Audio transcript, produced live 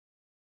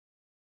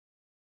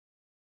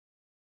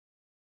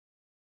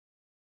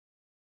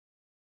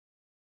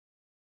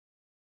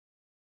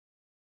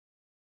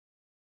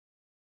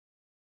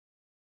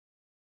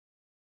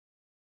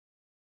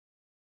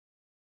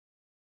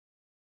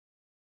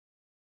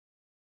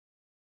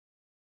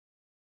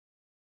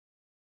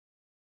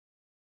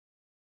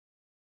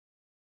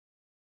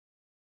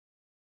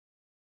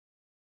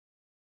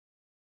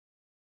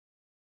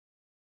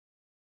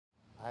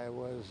I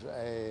was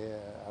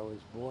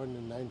born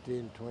in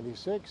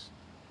 1926.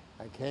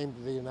 I came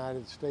to the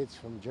United States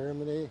from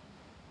Germany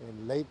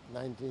in late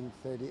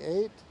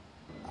 1938.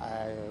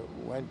 I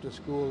went to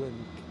school in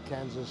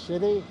Kansas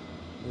City,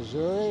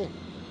 Missouri,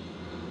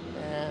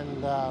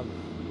 and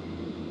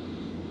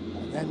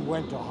then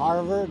went to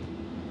Harvard.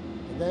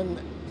 And then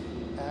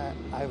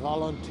I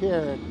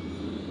volunteered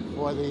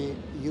for the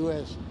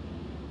U.S.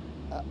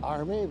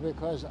 Army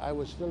because I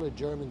was still a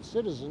German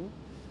citizen.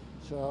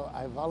 So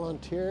I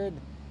volunteered,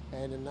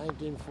 and in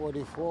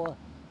 1944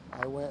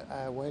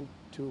 I went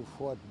to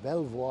Fort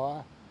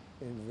Belvoir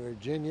in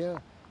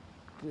Virginia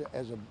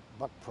as a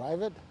buck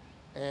private,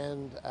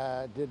 and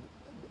did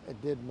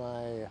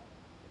my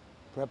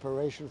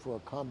preparation for a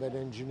combat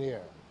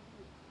engineer.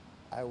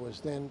 I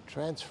was then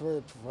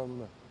transferred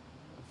from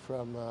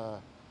Fort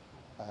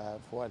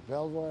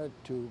Belvoir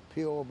to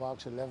P.O.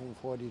 Box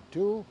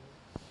 1142,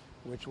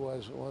 which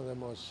was one of the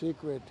most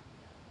secret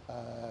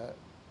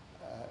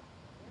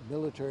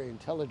military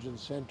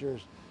intelligence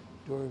centers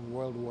during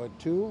World War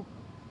II.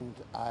 And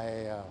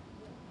I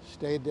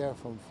stayed there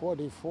from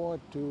 44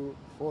 to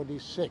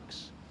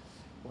 46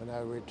 when I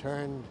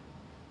returned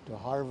to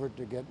Harvard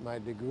to get my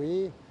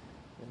degree.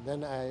 And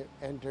then I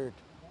entered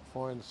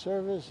Foreign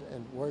Service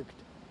and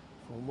worked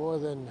for more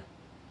than,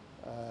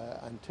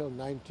 until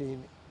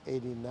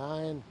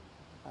 1989,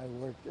 I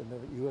worked in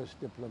the U.S.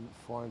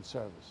 Foreign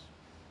Service.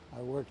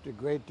 I worked a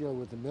great deal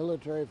with the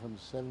military from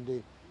 70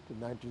 to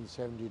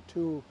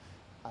 1972.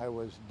 I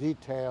was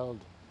detailed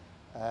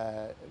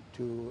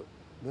to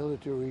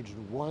Military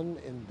Region 1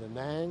 in Da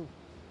Nang,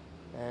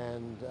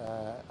 and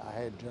I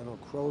had General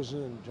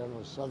Crozen and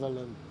General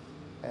Sutherland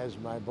as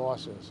my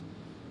bosses.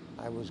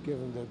 I was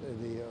given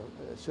the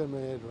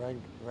assimilated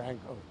rank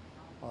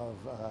of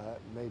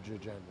Major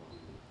General.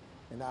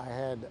 And I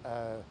had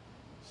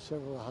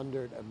several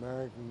hundred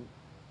American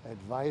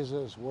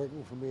advisors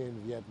working for me in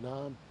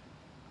Vietnam.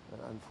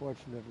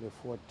 Unfortunately,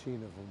 14 of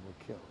them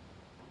were killed.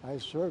 I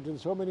served in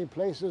so many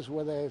places,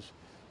 whether I was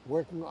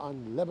working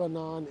on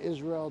Lebanon,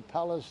 Israel,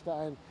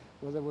 Palestine,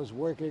 whether I was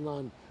working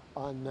on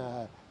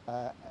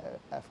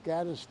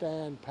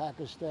Afghanistan,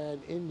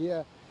 Pakistan,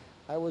 India.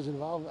 I was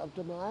involved up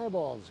to my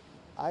eyeballs.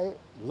 I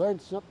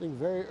learned something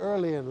very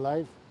early in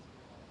life.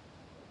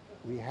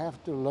 We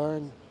have to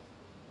learn.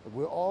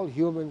 We're all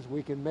humans.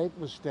 We can make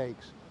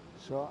mistakes.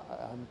 So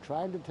I'm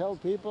trying to tell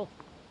people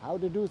how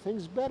to do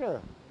things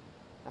better,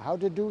 how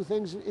to do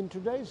things in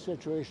today's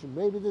situation.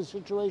 Maybe the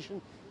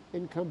situation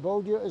in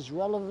Cambodia is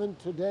relevant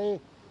today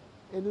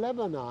in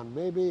Lebanon.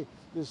 Maybe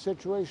the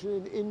situation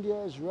in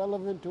India is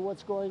relevant to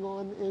what's going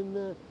on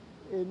in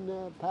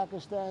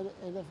Pakistan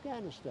and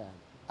Afghanistan.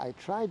 I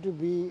try to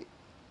be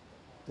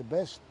the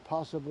best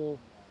possible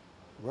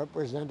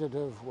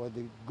representative for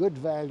the good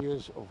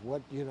values of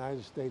what the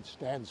United States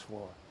stands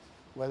for.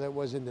 Whether it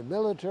was in the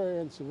military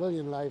and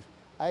civilian life,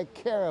 I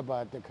care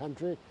about the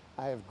country.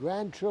 I have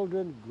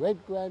grandchildren,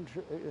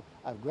 great-grandchildren,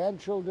 I have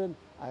grandchildren,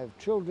 I have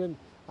children.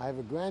 I have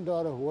a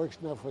granddaughter who works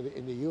now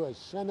in the U.S.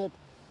 Senate,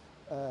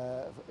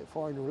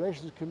 Foreign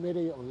Relations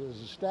Committee, as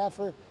a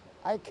staffer.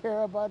 I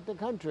care about the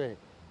country.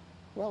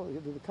 Well,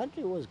 the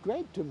country was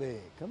great to me.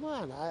 Come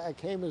on, I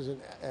came as an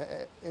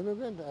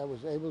immigrant. I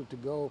was able to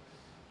go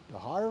to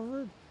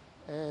Harvard,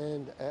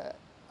 and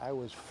I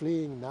was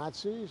fleeing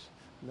Nazis,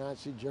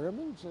 Nazi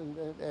Germans,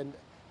 and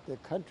the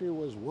country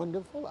was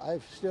wonderful. I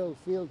still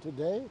feel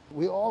today.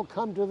 We all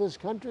come to this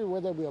country,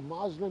 whether we are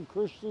Muslim,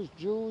 Christians,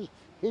 Jews,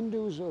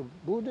 Hindus, or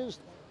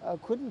Buddhists,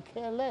 couldn't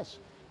care less.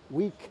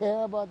 We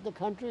care about the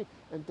country,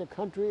 and the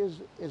country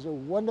is a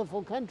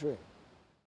wonderful country.